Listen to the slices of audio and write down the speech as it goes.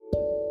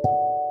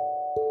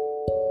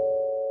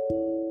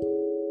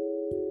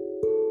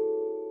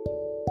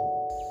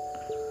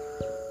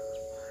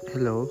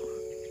Hello,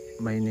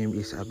 my name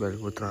is Abel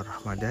Putra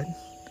Ramadan,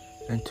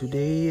 and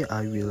today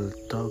I will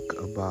talk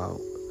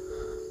about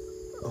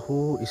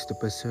who is the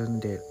person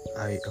that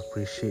I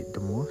appreciate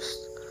the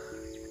most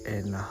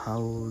and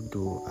how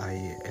do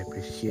I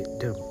appreciate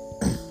them.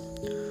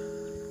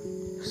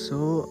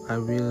 So I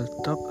will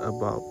talk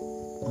about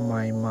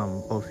my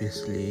mom,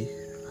 obviously,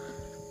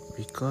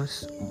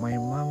 because my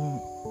mom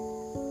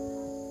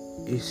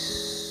is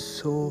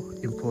so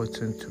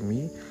important to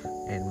me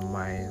and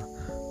my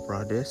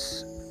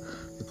brothers,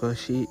 because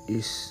she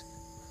is,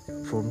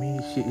 for me,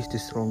 she is the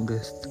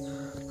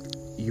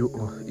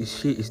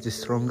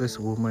strongest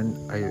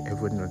woman I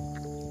ever known.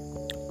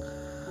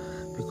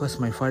 Because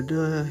my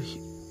father,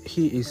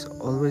 he is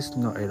always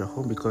not at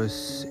home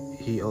because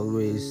he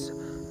always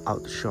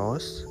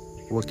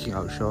working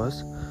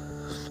outdoors.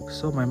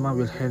 So my mom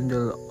will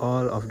handle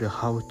all of the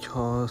house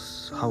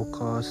chores,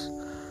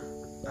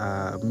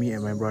 me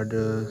and my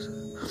brothers,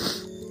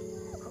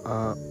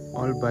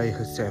 all by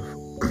herself.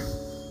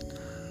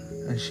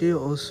 And she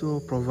also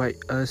provide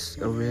us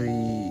a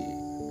very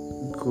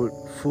good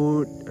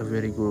food, a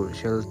very good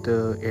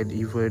shelter, and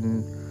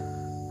even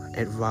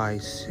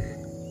advice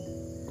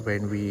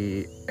when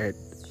we at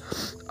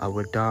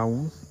our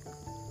down.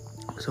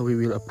 So we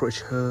will approach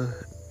her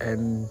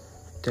and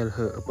tell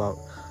her about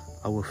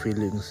our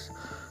feelings,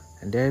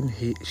 and then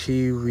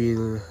she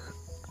will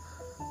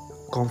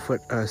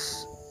comfort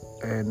us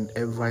and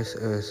advise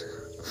us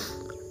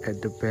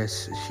at the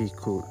best she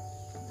could.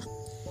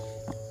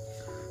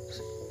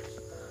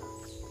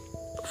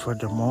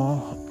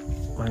 Furthermore,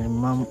 my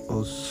mom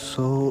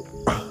also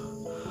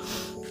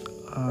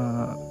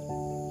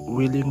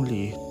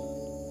willingly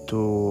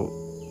to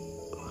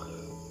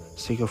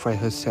sacrifice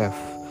herself,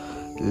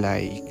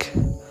 like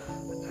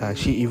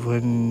she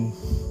even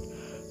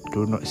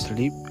do not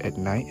sleep at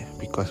night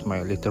because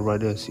my little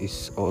brother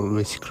is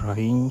always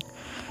crying.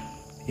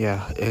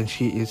 And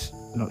she is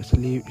not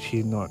sleep,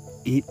 she not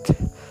eat.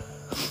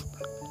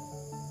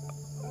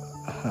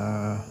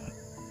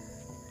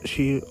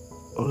 She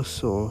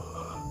also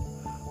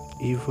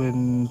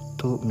even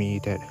told me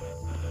that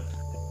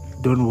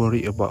don't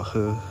worry about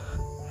her,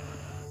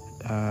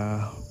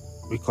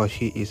 because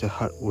she is a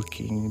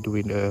hardworking,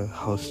 doing the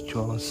house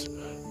chores,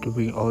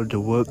 doing all the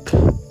work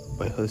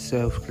by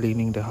herself,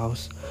 cleaning the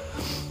house.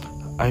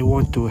 I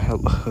want to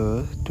help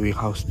her doing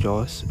house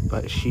chores,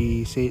 but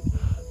she said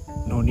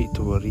no need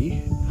to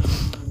worry,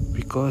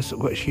 because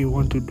what she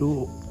want to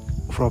do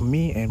from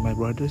me and my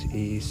brothers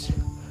is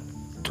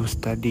to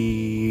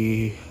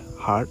study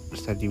hard,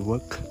 study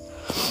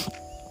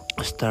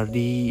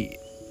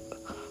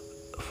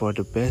for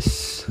the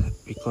best,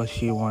 because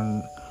she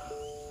want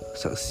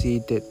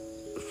succeeded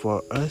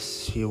for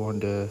us. She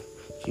want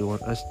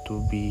us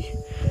to be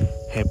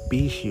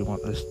happy. She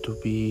want us to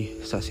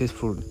be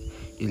successful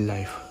in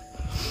life.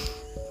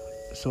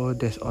 So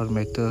that's all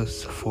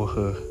matters for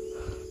her.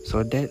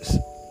 So that's,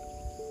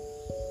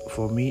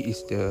 for me,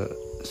 is the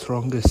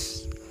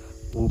strongest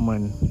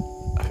woman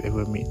I've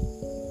ever met,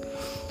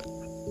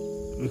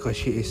 because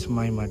she is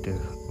my mother.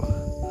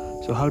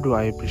 So how do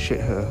I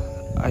appreciate her?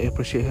 I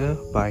appreciate her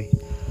by,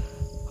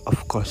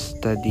 of course,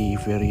 study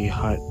very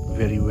hard,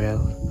 very well,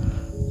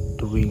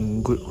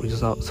 doing good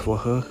results for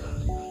her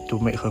to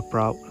make her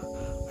proud.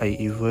 I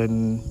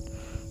even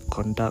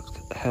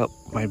help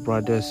my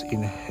brothers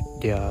in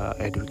their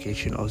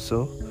education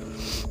also.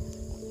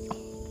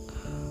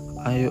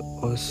 I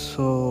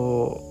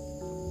also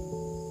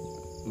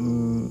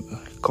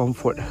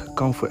comfort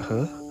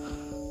her,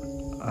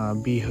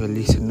 be her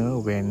listener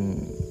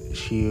when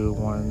she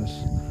wants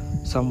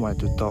someone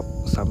to talk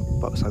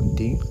about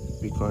something,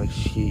 because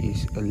she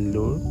is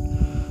alone.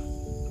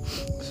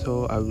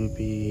 So I will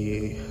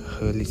be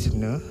her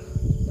listener.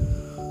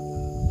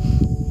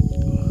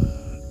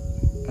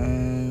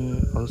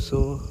 And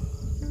also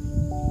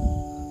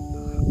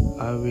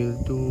I will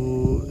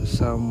do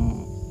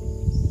some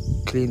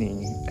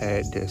cleaning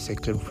at the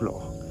second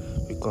floor,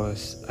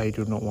 because I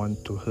do not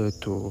want her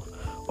to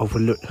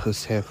overload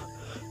herself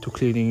to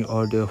cleaning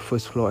all the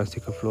first floor and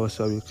second floor.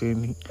 So I will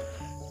clean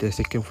the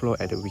second floor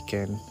at the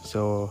weekend,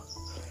 so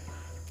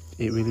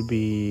it will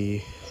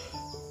be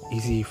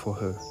easy for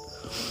her.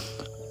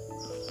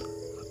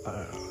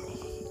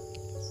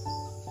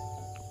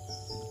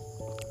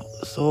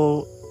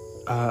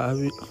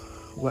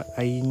 What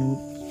I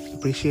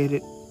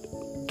appreciated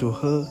to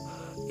her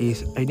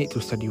is I need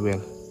to study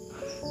well,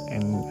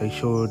 and I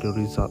show the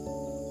result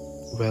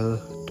well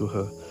to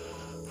her.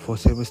 For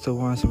semester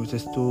 1, semester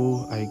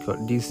 2, I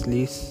got this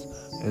list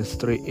and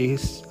straight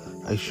A's.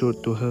 I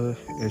showed to her,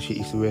 and she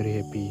is very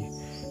happy.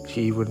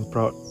 She even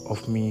proud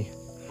of me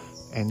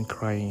and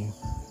crying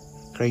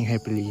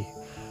happily.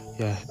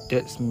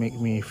 That's make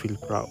me feel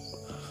proud.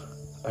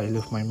 I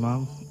love my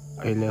mom,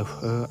 I love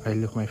her, I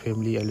love my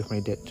family, I love my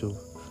dad too.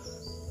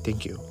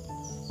 Thank you.